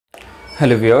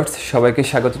Hello viewers, সবাইকে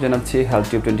স্বাগত জানাচ্ছি হেলথ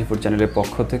টিউব 24 চ্যানেলের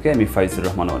পক্ষ থেকে। আমি ফাইজুর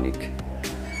রহমান অনিক।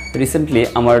 রিসেন্টলি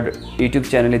আমার ইউটিউব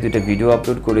চ্যানেলে দুটো ভিডিও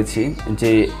আপলোড করেছি। যে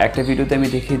একটা ভিডিওতে আমি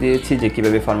দেখিয়ে দিয়েছি যে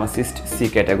কীভাবে ফার্মাসিস্ট সি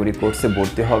ক্যাটাগরি কোর্সে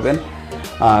ভর্তি হবেন,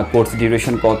 কোর্স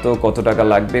ডিউরেশন কত টাকা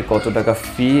লাগবে, কত টাকা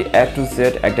ফি, A to Z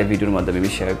একটা ভিডিওর মাধ্যমে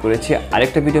আমি শেয়ার করেছি।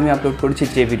 আরেকটা ভিডিও আমি আপলোড করেছি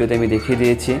যে ভিডিওতে আমি দেখিয়ে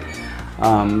দিয়েছি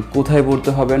কোথায়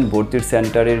ভর্তি হবেন, ভর্তির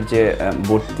সেন্টারের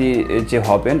ভর্তি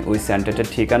হবেন ওই সেন্টারটার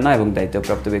ঠিকানা এবং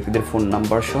দায়িত্বপ্রাপ্ত ব্যক্তিদের ফোন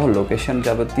নাম্বার সহ লোকেশন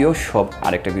যাবতীয় সব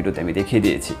আরেকটা ভিডিওতে আমি দেখিয়ে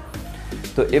দিয়েছি।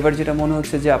 তো এবার যেটা মনে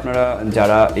হচ্ছে যে আপনারা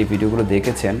যারা এই ভিডিওগুলো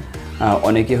দেখেছেন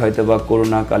অনেকেই হয়তো বা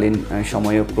করোনাকালীন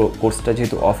সময়ে কোর্সটা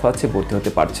যেহেতু অফ আছে ভর্তি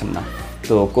হতে পারছেন না।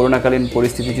 তো করোনাকালীন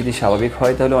পরিস্থিতি যদি স্বাভাবিক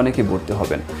হয় তাহলে অনেকেই ভর্তি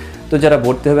হবেন। তো যারা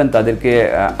ভর্তি হবেন তাদেরকে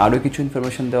আরও কিছু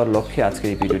ইনফরমেশন দেওয়ার লক্ষ্যে আজকে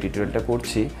এই ভিডিও টিউটোরিয়ালটা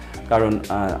করছি। কারণ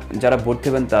যারা ভর্তি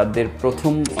হবেন তাদের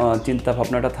প্রথম চিন্তা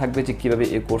ভাবনাটা থাকবে যে কীভাবে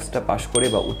এই কোর্সটা পাশ করে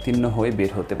বা উত্তীর্ণ হয়ে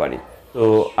বের হতে পারি। তো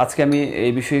আজকে আমি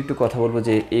এই বিষয়ে একটু কথা বলবো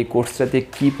যে এই কোর্সটাতে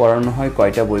কি পড়ানো হয়,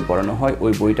 কয়টা বই পড়ানো হয়,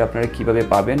 ওই বইটা আপনারা কিভাবে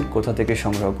পাবেন, কোথা থেকে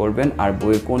সংগ্রহ করবেন, আর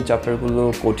বইয়ের কোন চ্যাপ্টারগুলো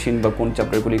কঠিন বা কোন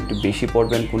চ্যাপ্টারগুলো একটু বেশি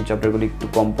পড়বেন, কোন চ্যাপ্টারগুলো একটু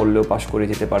কম পড়লেও পাশ করে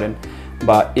যেতে পারেন,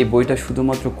 বা এই বইটা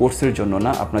শুধুমাত্র কোর্সের জন্য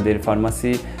না, আপনাদের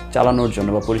ফার্মাসি চালানোর জন্য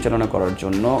বা পরিচালনা করার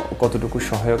জন্য কতটুকু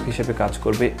সহায়ক হিসেবে কাজ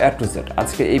করবে A to Z।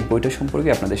 আজকে এই বইটা সম্পর্কে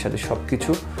আপনাদের সাথে সব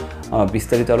কিছু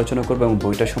বিস্তারিত আলোচনা করবো এবং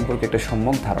বইটা সম্পর্কে একটা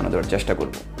সম্যক ধারণা দেওয়ার চেষ্টা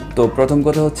করব। তো প্রথম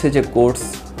কথা হচ্ছে যে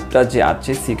কোর্সটা যে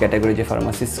আছে সি ক্যাটাগরি যে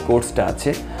ফার্মাসিস্ট কোর্সটা আছে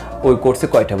ওই কোর্সে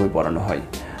কয়টা বই পড়ানো হয়।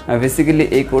 বেসিক্যালি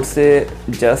এই কোর্সে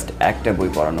জাস্ট একটা বই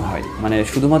পড়ানো হয়, মানে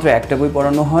শুধুমাত্র একটা বই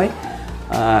পড়ানো হয়।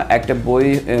 একটা বই,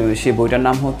 সেই বইটার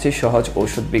নাম হচ্ছে সহজ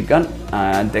ঔষধ বিজ্ঞান।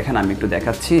 দেখেন আমি একটু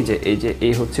দেখাচ্ছি যে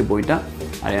এই হচ্ছে বইটা।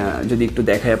 আর যদি একটু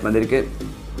দেখাই আপনাদেরকে,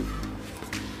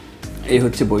 এই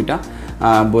হচ্ছে বইটা।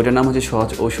 বইটার নাম হচ্ছে সহজ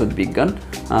ঔষধ বিজ্ঞান।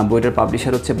 বইটার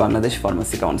পাবলিশার হচ্ছে বাংলাদেশ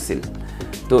ফার্মাসি কাউন্সিল।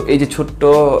 তো এই যে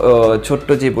ছোট্ট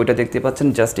যে বইটা দেখতে পাচ্ছেন,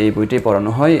 জাস্ট এই বইটাই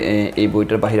পড়ানো হয়, এই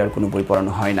বইটার বাইরে আর কোনো বই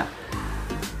পড়ানো হয় না।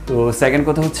 তো সেকেন্ড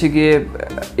কথা হচ্ছে গিয়ে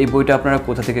এই বইটা আপনারা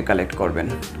কোথা থেকে কালেক্ট করবেন।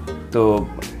 তো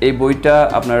এই বইটা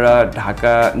আপনারা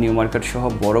ঢাকা নিউ মার্কেট সহ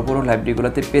বড়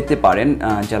লাইব্রেরিগুলোতে পেতে পারেন।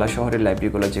 জেলা শহরের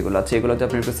লাইব্রেরিগুলো যেগুলো আছে এগুলোতে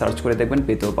আপনি একটু সার্চ করে দেখবেন,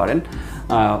 পেতেও পারেন।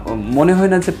 মনে হয়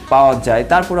না যে পাওয়া যায়,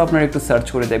 তারপর আপনারা একটু সার্চ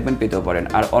করে দেখবেন, পেতেও পারেন।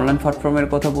 আর অনলাইন প্ল্যাটফর্মের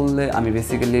কথা বললে আমি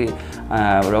বেসিক্যালি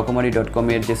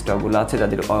রকমারি.com-এর যে স্টকগুলো আছে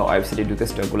তাদের ওয়েবসাইটে ঢুকে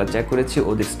স্টকগুলো চেক করেছি,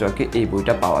 ওদের স্টকে এই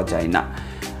বইটা পাওয়া যায় না।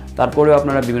 তারপরেও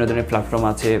আপনারা বিভিন্ন ধরনের প্ল্যাটফর্ম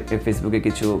আছে, ফেসবুকে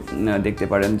কিছু দেখতে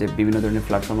পারেন যে বিভিন্ন ধরনের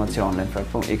প্ল্যাটফর্ম আছে, অনলাইন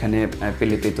প্ল্যাটফর্ম, এখানে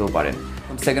পেতেও পারেন।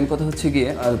 সেকেন্ড কথা হচ্ছে গিয়ে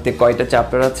কয়টা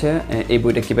চ্যাপ্টার আছে, এই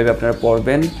বইটা কীভাবে আপনারা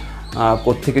পড়বেন,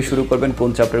 কোত্থেকে শুরু করবেন, কোন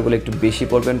চ্যাপ্টারগুলো একটু বেশি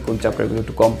পড়বেন, কোন চ্যাপ্টারগুলো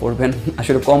একটু কম পড়বেন।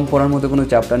 আসলে কম পড়ার মতো কোনো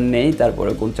চ্যাপ্টার নেই,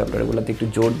 তারপরে কোন চ্যাপ্টারগুলোতে একটু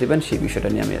জোর দেবেন সেই বিষয়টা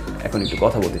নিয়ে আমি এখন একটু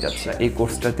কথা বলতে চাচ্ছি। এই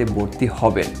কোর্সটাতে ভর্তি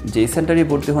হবেন, যেই সেন্টারে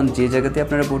ভর্তি হন, যে জায়গাতে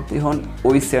আপনারা ভর্তি হন,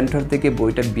 ওই সেন্টার থেকে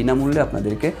বইটা বিনামূল্যে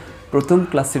আপনাদেরকে প্রথম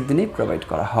ক্লাসের দিনেই প্রোভাইড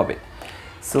করা হবে।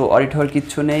 সো অডিট হওয়ার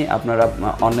কিচ্ছু নেই, আপনারা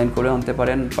অনলাইন করে আনতে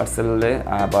পারেন, পার্সেলে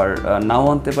আবার নাও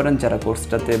আনতে পারেন। যারা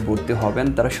কোর্সটাতে ভর্তি হবেন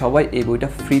তারা সবাই এই বইটা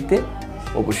ফ্রিতে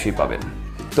অবশ্যই পাবেন।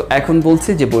 তো এখন বলছি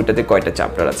যে বইটাতে কয়টা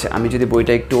চ্যাপ্টার আছে। আমি যদি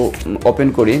বইটা একটু ওপেন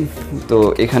করি, তো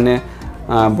এখানে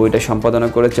বইটা সম্পাদনা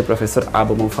করেছে প্রফেসর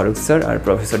আবু ফারুক স্যার আর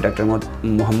প্রফেসর ডক্টর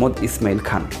মোহাম্মদ ইসমাইল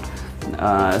খান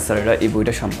স্যারেরা এই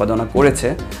বইটা সম্পাদনা করেছে।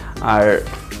 আর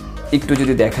একটু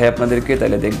যদি দেখাই আপনাদেরকে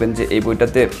তাহলে দেখবেন যে এই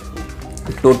বইটাতে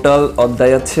টোটাল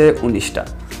অধ্যায় আছে 19টা।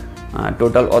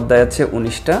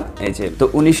 এই যে তো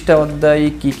 19টা অধ্যায়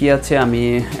কি আছে আমি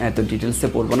এত ডিটেলসে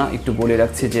পড়বো না, একটু বলে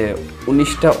রাখছি যে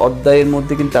 19টা অধ্যায়ের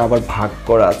মধ্যে কিন্তু আবার ভাগ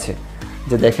করা আছে।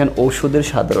 যে দেখেন ঔষধের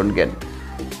সাধারণ জ্ঞান,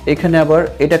 এখানে আবার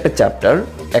এটা একটা চ্যাপ্টার,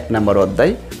 1 নম্বর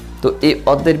অধ্যায়। তো এই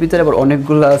অধ্যায়ের ভিতরে আবার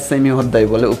অনেকগুলো সেমি অধ্যায়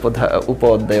বলে, উপ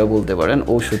অধ্যায়ও বলতে পারেন।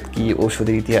 ঔষধ কি,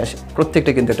 ঔষধের ইতিহাস,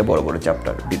 প্রত্যেকটা কিন্তু একটা বড়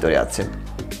চ্যাপ্টার ভিতরে আছে।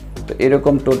 তো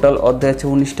এরকম টোটাল অধ্যায় আছে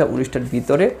 19টার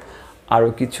ভিতরে আরও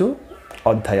কিছু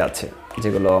অধ্যায় আছে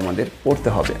যেগুলো আমাদের পড়তে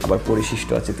হবে, আবার পরিশিষ্ট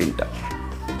আছে 3টা।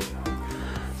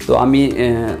 তো আমি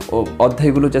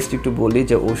অধ্যায়গুলো জাস্ট একটু বলি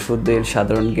যে ঔষধের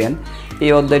সাধারণ জ্ঞান,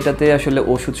 এই অধ্যায়টাতে আসলে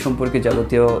ওষুধ সম্পর্কে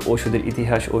যাবতীয় ওষুধের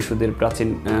ইতিহাস, ওষুধের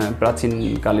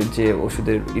প্রাচীনকালের যে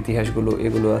ওষুধের ইতিহাসগুলো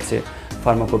এগুলো আছে,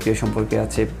 ফার্মাকোপিয়া সম্পর্কে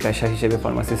আছে, পেশা হিসেবে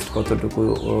ফার্মাসিস্ট কতটুকু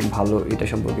ভালো এটা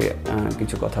সম্পর্কে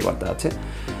কিছু কথাবার্তা আছে।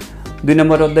 2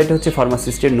 নম্বর অধ্যায়টা হচ্ছে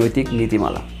ফার্মাসিস্টের নৈতিক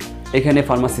নীতিমালা। এখানে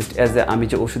ফার্মাসিস্ট আমি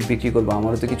যে ওষুধ বিক্রি করবো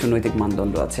আমারও তো কিছু নৈতিক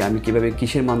মানদণ্ড আছে, আমি কীভাবে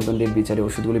কিসের মানদণ্ডের বিচারে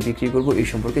ওষুধগুলো বিক্রি করব এই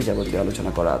সম্পর্কে যাবতীয়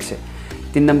আলোচনা করা আছে।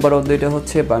 3 নম্বর অধ্যায়টা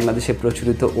হচ্ছে বাংলাদেশে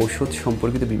প্রচলিত ওষুধ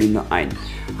সম্পর্কিত বিভিন্ন আইন।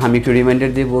 আমি একটু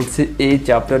রিমাইন্ডার দিয়ে বলছি, এই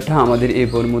চ্যাপ্টারটা আমাদের এই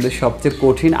বইয়ের মধ্যে সবচেয়ে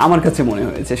কঠিন, আমার কাছে মনে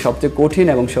হয়েছে সবচেয়ে কঠিন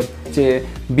এবং সবচেয়ে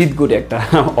বিদঘুটে একটা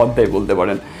অধ্যায় বলতে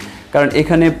পারেন। কারণ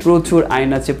এখানে প্রচুর আইন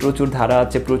আছে, প্রচুর ধারা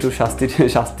আছে, প্রচুর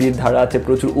শাস্তির ধারা আছে,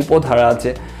 প্রচুর উপধারা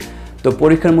আছে। তো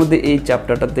পরীক্ষার মধ্যে এই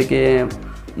চ্যাপ্টারটা থেকে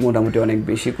মোটামুটি অনেক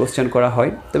বেশি কোশ্চেন করা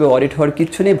হয়, তবে অডিট হওয়ার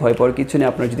কিচ্ছু নেই, ভয় পাওয়ার কিচ্ছু নেই।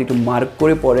 আপনারা যদি একটু মার্ক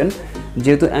করে পড়েন,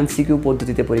 যেহেতু MCQ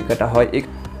পদ্ধতিতে পরীক্ষাটা হয়।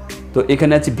 তো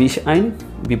এখানে আছে বিষ আইন,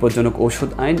 বিপজ্জনক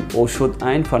ঔষধ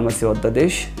আইন, ফার্মাসি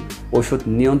অধ্যাদেশ, ওষুধ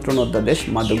নিয়ন্ত্রণ অধ্যাদেশ,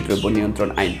 মাদকদ্রব্য নিয়ন্ত্রণ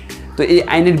আইন। তো এই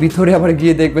আইনের ভিতরে আবার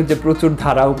গিয়ে দেখবেন যে প্রচুর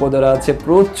ধারা উপধারা আছে,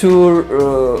 প্রচুর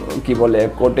কি বলে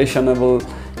কোটেশনেবল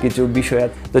কিছু বিষয়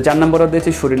আছে। তো 4 নম্বর অধ্যায়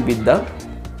আছে শরীরবিদ্যা।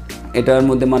 এটার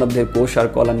মধ্যে মানবদেহের কোষ আর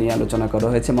কলা নিয়ে আলোচনা করা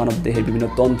হয়েছে। মানবদেহের বিভিন্ন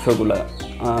তন্ত্রগুলো,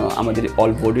 আমাদের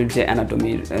অল বডির যে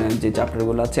অ্যানাটমির যে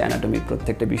চ্যাপ্টারগুলো আছে, অ্যানাটমির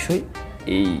প্রত্যেকটা বিষয়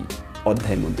এই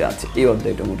অধ্যায়ের মধ্যে আছে। এই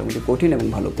অধ্যায়টা মোটামুটি কঠিন এবং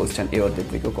ভালো কোশ্চেন এই অধ্যায়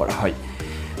থেকেও করা হয়।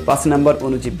 5 নম্বর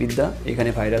অণুজীববিদ্যা। এখানে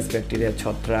ভাইরাস, ব্যাকটেরিয়া,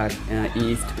 ছত্রাক,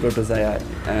 ইস্ট, প্রোটোজোয়া,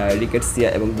 রিকেটসিয়া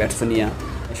এবং ব্যাটসোনিয়া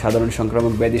সাধারণ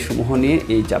সংক্রামক ব্যাধিসমূহ নিয়ে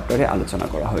এই চ্যাপ্টারে আলোচনা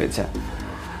করা হয়েছে।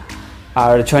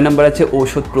 আর 6 নম্বর আছে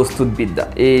ঔষধ প্রস্তুতবিদ্যা।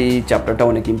 এই চ্যাপ্টারটা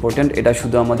অনেক ইম্পর্ট্যান্ট। এটা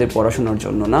শুধু আমাদের পড়াশোনার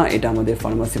জন্য না, এটা আমাদের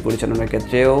ফার্মাসি পরিচালনার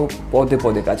ক্ষেত্রেও পদে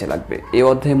পদে কাজে লাগবে। এই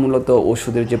অধ্যায়ে মূলত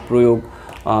ওষুধের যে প্রয়োগ,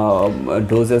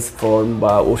 ডোজেস ফর্ম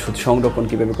বা ওষুধ সংরক্ষণ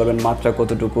কীভাবে করবেন, মাত্রা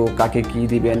কতটুকু, কাকে কী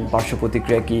দিবেন, পার্শ্ব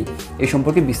প্রতিক্রিয়া কী, এই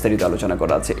সম্পর্কে বিস্তারিত আলোচনা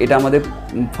করা আছে। এটা আমাদের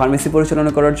ফার্মেসি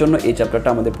পরিচালনা করার জন্য এই চ্যাপ্টারটা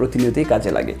আমাদের প্রতিনিয়তই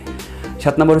কাজে লাগে।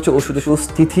 7 নম্বর হচ্ছে ওষুধের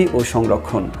সুস্থিতি ও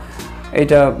সংরক্ষণ।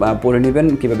 এটা পড়ে নেবেন,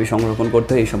 কীভাবে সংরক্ষণ করতে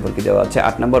হয় এই সম্পর্কে দেওয়া আছে।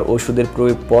 8 নম্বর ওষুধের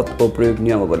প্রয়োগ পথ ও প্রয়োগ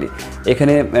নিয়মাবলী।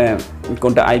 এখানে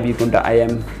কোনটা আইবি, কোনটা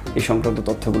IM, এই সংক্রান্ত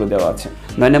তথ্যগুলো দেওয়া আছে।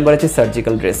 9 নম্বর আছে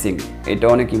সার্জিক্যাল ড্রেসিং। এটা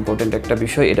অনেক ইম্পর্ট্যান্ট একটা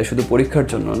বিষয়। এটা শুধু পরীক্ষার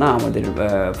জন্য না, আমাদের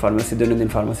ফার্মাসি দৈনন্দিন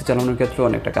ফার্মাসি চালানোর ক্ষেত্রেও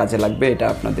অনেকটা কাজে লাগবে। এটা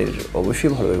আপনাদের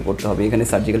অবশ্যই ভালোভাবে পড়তে হবে। এখানে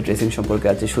সার্জিক্যাল ড্রেসিং সম্পর্কে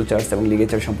আছে, সুচার্স এবং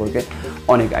লিগেচার সম্পর্কে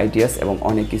অনেক আইডিয়াস এবং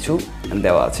অনেক কিছু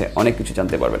দেওয়া আছে, অনেক কিছু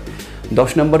জানতে পারবেন।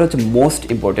 10 নম্বর হচ্ছে মোস্ট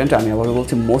ইম্পর্ট্যান্ট, আমি আবার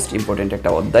বলছি মোস্ট ইম্পর্ট্যান্ট একটা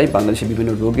অধ্যায়, বাংলাদেশে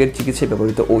বিভিন্ন রোগের চিকিৎসায়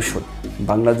ব্যবহৃত ঔষধ।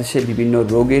 বাংলাদেশে বিভিন্ন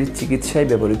রোগের চিকিৎসায়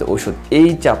ব্যবহৃত ঔষধ। এই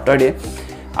চ্যাপ্টারে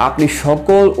আপনি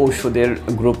সকল ঔষধের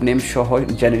গ্রুপ নেম সহ,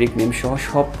 জেনেরিক নেম সহ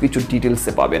সব কিছু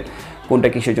ডিটেলসে পাবেন। কোনটা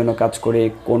কিসের জন্য কাজ করে,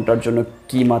 কোনটার জন্য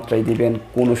কী মাত্রায় দিবেন,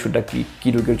 কোন ওষুধটা কী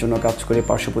রোগের জন্য কাজ করে,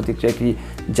 পার্শ্ব প্রতিক্রিয়া কী,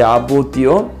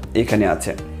 যাবতীয় এখানে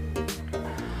আছে।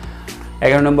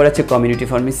 11 নম্বর আছে কমিউনিটি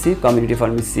ফার্মেসি। কমিউনিটি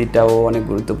ফার্মেসিটাও অনেক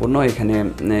গুরুত্বপূর্ণ। এখানে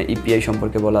EPI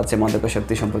সম্পর্কে বলা আছে,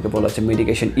 মাদকাসক্তি সম্পর্কে বলা আছে,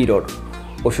 মেডিকেশন ইরর,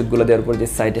 ওষুধগুলো দেওয়ার পর যে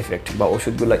সাইড এফেক্ট বা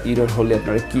ওষুধগুলো ইরর হলে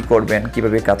আপনারা কী করবেন,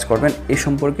 কীভাবে কাজ করবেন, এই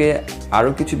সম্পর্কে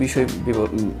আরও কিছু বিষয়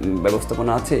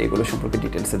ব্যবস্থাপনা আছে, এগুলো সম্পর্কে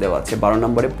ডিটেলসে দেওয়া আছে। 12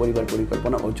 নম্বরে পরিবার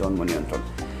পরিকল্পনা ও জন্ম নিয়ন্ত্রণ।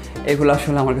 এগুলো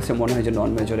আসলে আমার কাছে মনে হয় যে নন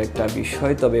মেজর একটা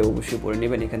বিষয়, তবে অবশ্যই পড়ে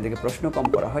নেবেন। এখান থেকে প্রশ্ন কম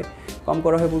করা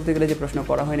হয় বলতে গেলে যে প্রশ্ন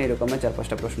করা হয় না এরকম না,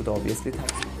 4-5টা প্রশ্ন তো অবভিয়াসলি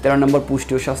থাকে। 13 নম্বর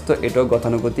পুষ্টি ও স্বাস্থ্য। এটাও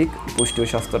গতানুগতিক। পুষ্টি ও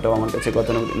স্বাস্থ্যটাও আমার কাছে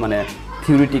মানে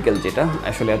থিওরিটিক্যাল, যেটা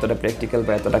আসলে এতটা প্র্যাকটিক্যাল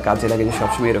বা এতটা কাজে লাগে যে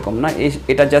সবসময় এরকম না।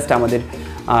 এটা জাস্ট আমাদের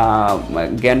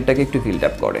জ্ঞানটাকে একটু ফিল্ড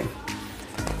আপ করে।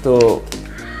 তো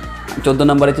 14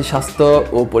 নম্বর আছে স্বাস্থ্য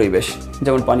ও পরিবেশ,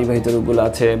 যেমন পানিবাহিত রোগগুলো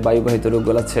আছে, বায়ুবাহিত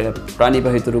রোগগুলো আছে,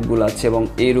 প্রাণীবাহিত রোগগুলো আছে এবং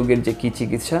এই রোগের যে কী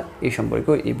চিকিৎসা এই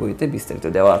সম্পর্কেও এই বইতে বিস্তারিত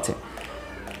দেওয়া আছে।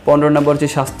 15 নম্বর হচ্ছে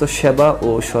স্বাস্থ্য সেবা ও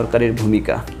সরকারের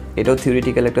ভূমিকা। এটাও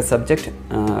থিওরিটিক্যাল একটা সাবজেক্ট,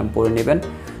 পড়ে নেবেন।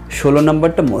 16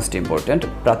 নম্বরটা মোস্ট ইম্পর্ট্যান্ট,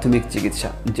 প্রাথমিক চিকিৎসা,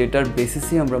 যেটার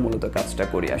বেসিসে আমরা মূলত কাজটা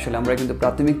করি। আসলে আমরা কিন্তু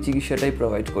প্রাথমিক চিকিৎসাটাই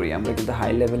প্রোভাইড করি, আমরা কিন্তু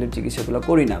হাই লেভেলের চিকিৎসাগুলো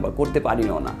করি না বা করতে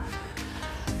পারিও না।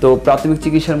 তো প্রাথমিক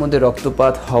চিকিৎসার মধ্যে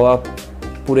রক্তপাত হওয়া,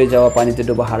 পুড়ে যাওয়া, পানিতে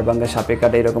ডোবা, হাড় ভাঙা, সাপে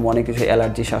কাটা, এরকম অনেক কিছু,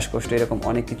 অ্যালার্জি, শ্বাসকষ্ট, এরকম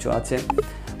অনেক কিছু আছে।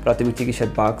 প্রাথমিক চিকিৎসার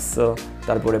বাক্স,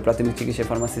 তারপরে প্রাথমিক চিকিৎসায়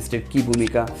ফার্মাসিস্টের কী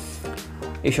ভূমিকা,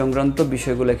 এই সংক্রান্ত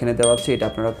বিষয়গুলো এখানে দেওয়া আছে। এটা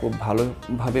আপনারা খুব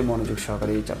ভালোভাবে মনোযোগ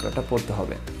সহকারে এই চ্যাপ্টারটা পড়তে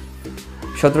হবে।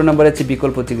 17 নম্বর হচ্ছে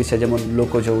বিকল্প চিকিৎসা, যেমন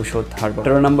লোকজ ঔষধ, হার্বাল।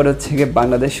 18 নম্বর হচ্ছে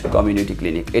বাংলাদেশ কমিউনিটি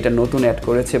ক্লিনিক। এটা নতুন অ্যাড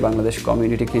করেছে। বাংলাদেশ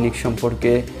কমিউনিটি ক্লিনিক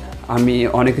সম্পর্কে আমি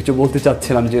অনেক কিছু বলতে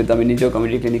চাচ্ছিলাম, যেহেতু আমি নিজেও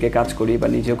কমিউনিটি ক্লিনিকে কাজ করি বা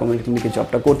নিজেও কমিউনিটি ক্লিনিকে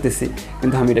জবটা করতেছি,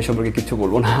 কিন্তু আমি এটা সম্পর্কে কিছু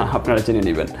বলবো না, আপনারা জেনে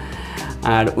নেবেন।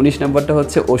 আর 19 নম্বরটা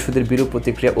হচ্ছে ওষুধের বিরূপ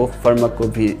প্রতিক্রিয়া ও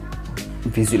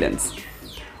ফার্মাকোভিজিলেন্স।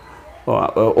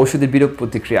 ওষুধের বিরূপ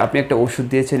প্রতিক্রিয়া, আপনি একটা ওষুধ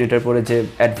দিয়েছেন, এটার পরে যে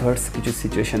অ্যাডভার্স কিছু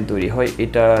সিচুয়েশন তৈরি হয়,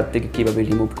 এটা থেকে কীভাবে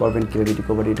রিমুভ করবেন, কীভাবে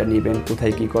রিকভারিটা নেবেন,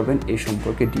 কোথায় কী করবেন, এই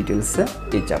সম্পর্কে ডিটেলসে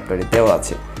এই চ্যাপ্টারে দেওয়া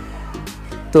আছে।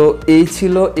 তো এই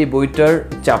ছিল এই বইটার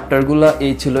চ্যাপ্টারগুলো,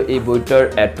 এই ছিল এই বইটার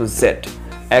A to Z।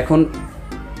 এখন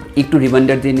একটু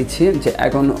রিমাইন্ডার দিয়ে নিচ্ছি যে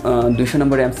এখন 200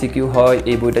 নম্বর MCQ হয়।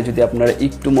 এই বইটা যদি আপনারা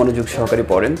একটু মনোযোগ সহকারে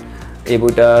পড়েন, এই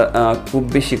বইটা খুব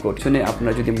বেশি কঠিন।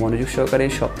 আপনারা যদি মনোযোগ সহকারে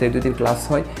সপ্তাহে 2 দিন ক্লাস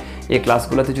হয়, এই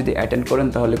ক্লাসগুলোতে যদি অ্যাটেন্ড করেন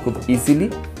তাহলে খুব ইজিলি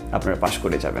আপনারা পাস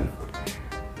করে যাবেন।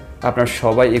 আপনারা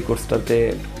সবাই এই কোর্সটাতে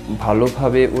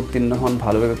ভালোভাবে উত্তীর্ণ হন,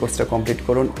 ভালোভাবে কোর্সটা কমপ্লিট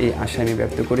করুন, এই আশা আমি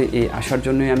ব্যক্ত করি। এই আশার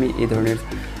জন্যই আমি এই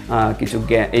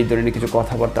ধরনের কিছু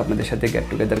কথাবার্তা আপনাদের সাথে গেট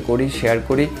টুগেদার করি, শেয়ার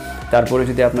করি। তারপরে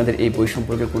যদি আপনাদের এই বই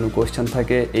সম্পর্কে কোনো কোয়েশ্চেন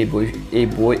থাকে, এই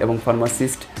বই এবং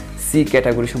ফার্মাসিস্ট সি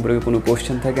ক্যাটাগরি সম্পর্কে কোনো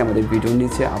কোশ্চেন থাকে আমাদের ভিডিওর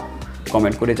নিচে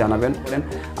কমেন্ট করে জানাবেন,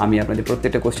 আমি আপনাদের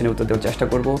প্রত্যেকটা কোশ্চেনের উত্তর দেওয়ার চেষ্টা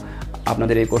করব।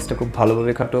 আপনাদের এই কোর্সটা খুব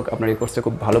ভালোভাবে কাটুক, আপনার এই কোর্সটা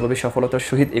খুব ভালোভাবে সফলতার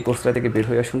সহিত এই কোর্সটা থেকে বের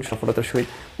হয়ে আসুন, সফলতার সহিত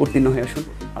উত্তীর্ণ হয়ে আসুন।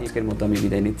 আজকের মতো আমি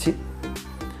বিদায় নিচ্ছি।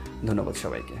 ধন্যবাদ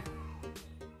সবাইকে।